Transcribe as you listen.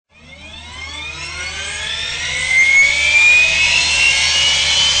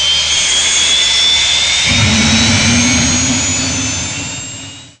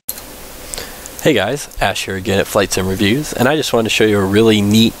Hey guys, Ash here again at Flight Sim Reviews, and I just wanted to show you a really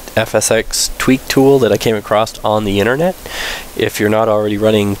neat FSX tweak tool that I came across on the internet if you're not already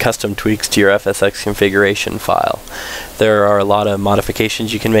running custom tweaks to your FSX configuration file. There are a lot of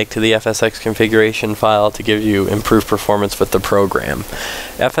modifications you can make to the FSX configuration file to give you improved performance with the program.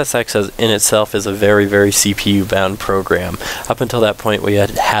 FSX in itself is a very CPU bound program. Up until that point we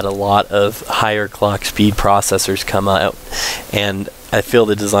had a lot of higher clock speed processors come out, and I feel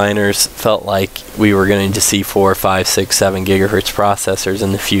the designers felt like we were going to see 4, 5, 6, 7 gigahertz processors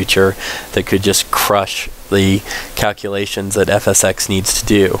in the future that could just crush the calculations that FSX needs to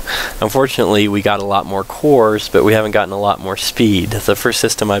do. Unfortunately, we got a lot more cores, but we haven't gotten a lot more speed. The first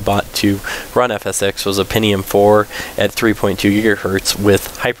system I bought to run FSX was a Pentium 4 at 3.2 gigahertz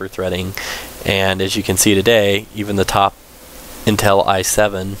with hyperthreading, and as you can see today, even the top Intel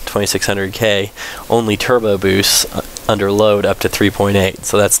i7 2600K only turbo boosts under load up to 3.8,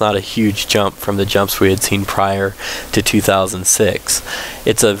 so that's not a huge jump from the jumps we had seen prior to 2006.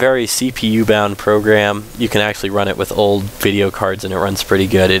 It's a very CPU bound program. You can actually run it with old video cards and it runs pretty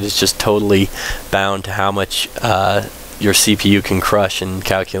good. It is just totally bound to how much your CPU can crush in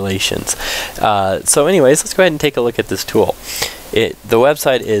calculations. So anyways, let's go ahead and take a look at this tool. The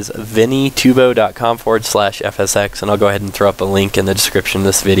website is vinnytubo.com/FSX, and I'll go ahead and throw up a link in the description of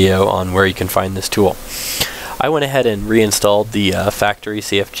this video on where you can find this tool. I went ahead and reinstalled the factory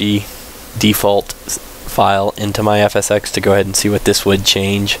CFG default file into my FSX to go ahead and see what this would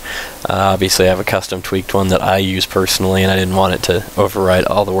change. Obviously I have a custom tweaked one that I use personally, and I didn't want it to overwrite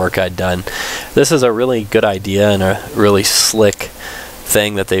all the work I'd done. This is a really good idea and a really slick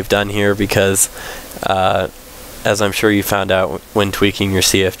thing that they've done here because as I'm sure you found out when tweaking your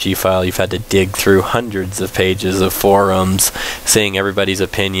CFG file, you've had to dig through hundreds of pages of forums, seeing everybody's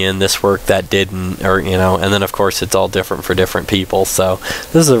opinion, this worked, that didn't, or and then of course it's all different for different people. So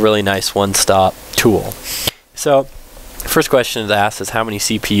this is a really nice one-stop tool. So first question to ask is how many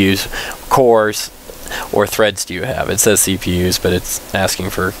CPUs, cores, or threads do you have? It says CPUs, but it's asking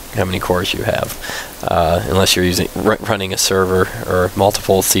for how many cores you have, unless you're running a server or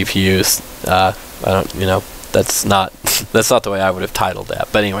multiple CPUs. I don't, that's not the way I would have titled that.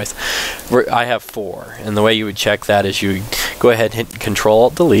 But anyways, I have 4, and the way you would check that is you go ahead and hit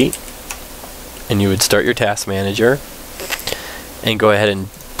Control-Alt-Delete, and you would start your task manager, and go ahead and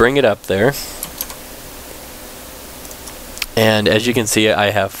bring it up there. And as you can see,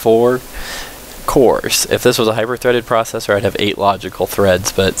 I have 4 cores. If this was a hyper-threaded processor, I'd have 8 logical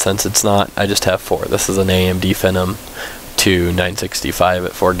threads, but since it's not, I just have 4. This is an AMD Phenom 2 965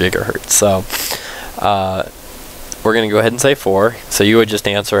 at 4 gigahertz. So we're going to go ahead and say 4. So you would just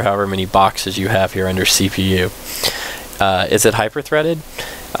answer however many boxes you have here under CPU. Is it hyper-threaded?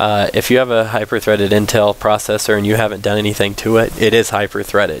 If you have a hyper-threaded Intel processor and you haven't done anything to it, it is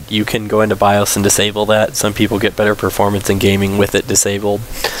hyper-threaded. You can go into BIOS and disable that. Some people get better performance in gaming with it disabled.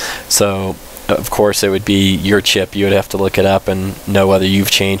 So of course it would be your chip. You would have to look it up and know whether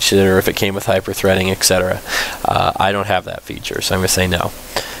you've changed it or if it came with hyper-threading, etc. I don't have that feature, so I'm going to say no.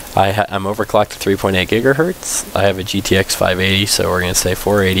 I'm overclocked to 3.8 gigahertz. I have a GTX 580, so we're going to say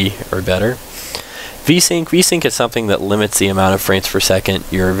 480 or better. VSync is something that limits the amount of frames per second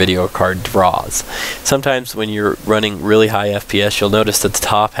your video card draws. Sometimes when you're running really high FPS, you'll notice that the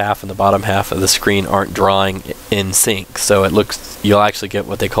top half and the bottom half of the screen aren't drawing in sync. So you'll actually get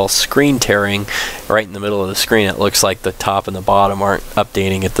what they call screen tearing right in the middle of the screen. It looks like the top and the bottom aren't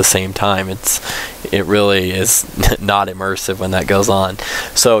updating at the same time. It really is not immersive when that goes on.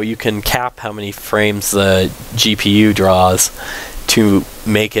 So you can cap how many frames the GPU draws to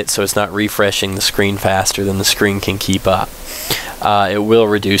make it so it's not refreshing the screen faster than the screen can keep up. It will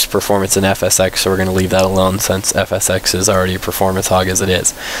reduce performance in FSX, so we're going to leave that alone since FSX is already a performance hog as it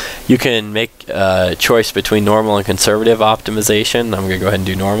is. You can make a choice between normal and conservative optimization. I'm going to go ahead and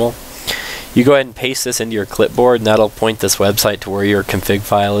do normal. You go ahead and paste this into your clipboard, and that'll point this website to where your config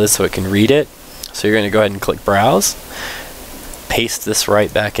file is so it can read it. So you're going to go ahead and click Browse, paste this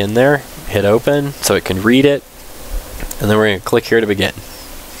right back in there, hit Open so it can read it, and then we're going to click here to begin.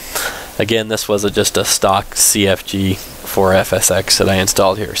 Again, this was just a stock CFG for FSX that I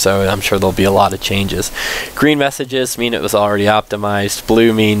installed here, so I'm sure there'll be a lot of changes. Green messages mean it was already optimized.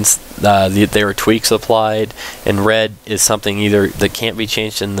 Blue means there were tweaks applied, and red is something either that can't be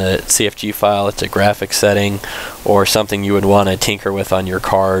changed in the CFG file, it's a graphics setting, or something you would want to tinker with on your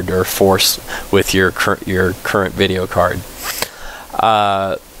card or force with your current video card.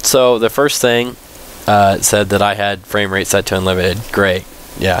 So the first thing said that I had frame rate set to unlimited. Great.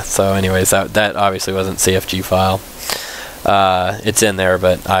 Yeah, so anyways, that obviously wasn't CFG file. It's in there,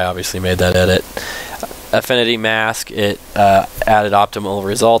 but I obviously made that edit. Affinity mask, it added optimal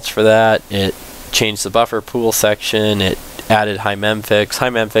results for that. It changed the buffer pool section. It added high memfix. High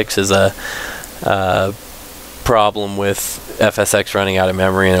memfix is a problem with FSX running out of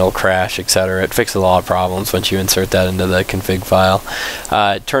memory and it'll crash, etc. It fixes a lot of problems once you insert that into the config file.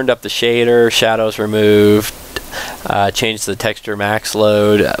 It turned up the shader, shadows removed, changed the texture max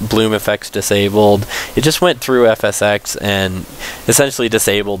load, bloom effects disabled. It just went through FSX and essentially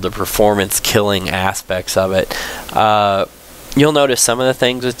disabled the performance killing aspects of it. You'll notice some of the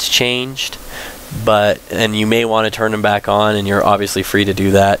things it's changed, and you may want to turn them back on, and you're obviously free to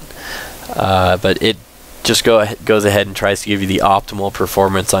do that. But it just goes ahead and tries to give you the optimal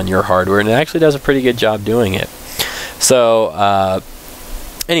performance on your hardware, and it actually does a pretty good job doing it. So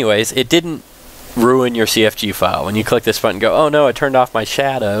anyways, it didn't ruin your CFG file. When you click this button and go, oh no, it turned off my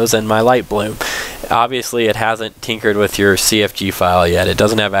shadows and my light bloom. Obviously it hasn't tinkered with your CFG file yet. It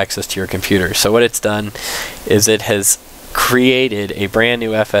doesn't have access to your computer. So what it's done is it has created a brand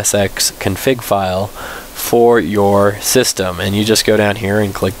new FSX config file for your system, and you just go down here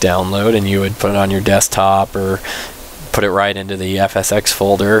and click download, and you would put it on your desktop or put it right into the FSX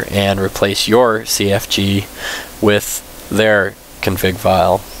folder and replace your CFG with their config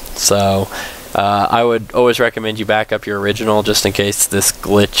file. So I would always recommend you back up your original just in case this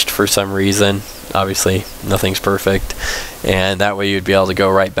glitched for some reason. Obviously nothing's perfect, and that way you'd be able to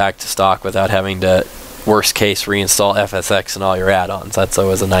go right back to stock without having to, worst case, reinstall FSX and all your add-ons. That's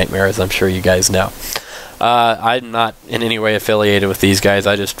always a nightmare, as I'm sure you guys know. I'm not in any way affiliated with these guys.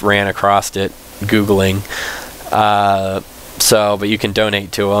 I just ran across it Googling. But you can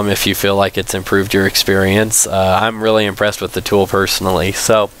donate to them if you feel like it's improved your experience. I'm really impressed with the tool personally.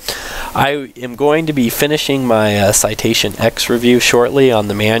 So I am going to be finishing my Citation X review shortly on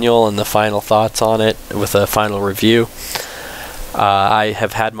the manual and the final thoughts on it with a final review. I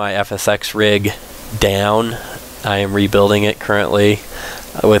have had my FSX rig down. I am rebuilding it currently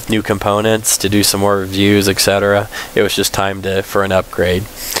with new components to do some more reviews, etc. It was just time for an upgrade.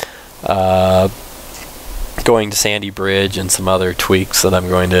 Going to Sandy Bridge and some other tweaks that I'm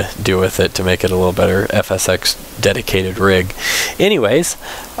going to do with it to make it a little better FSX dedicated rig. Anyways,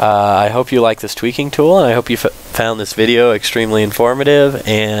 I hope you like this tweaking tool, and I hope you found this video extremely informative,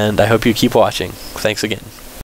 and I hope you keep watching. Thanks again.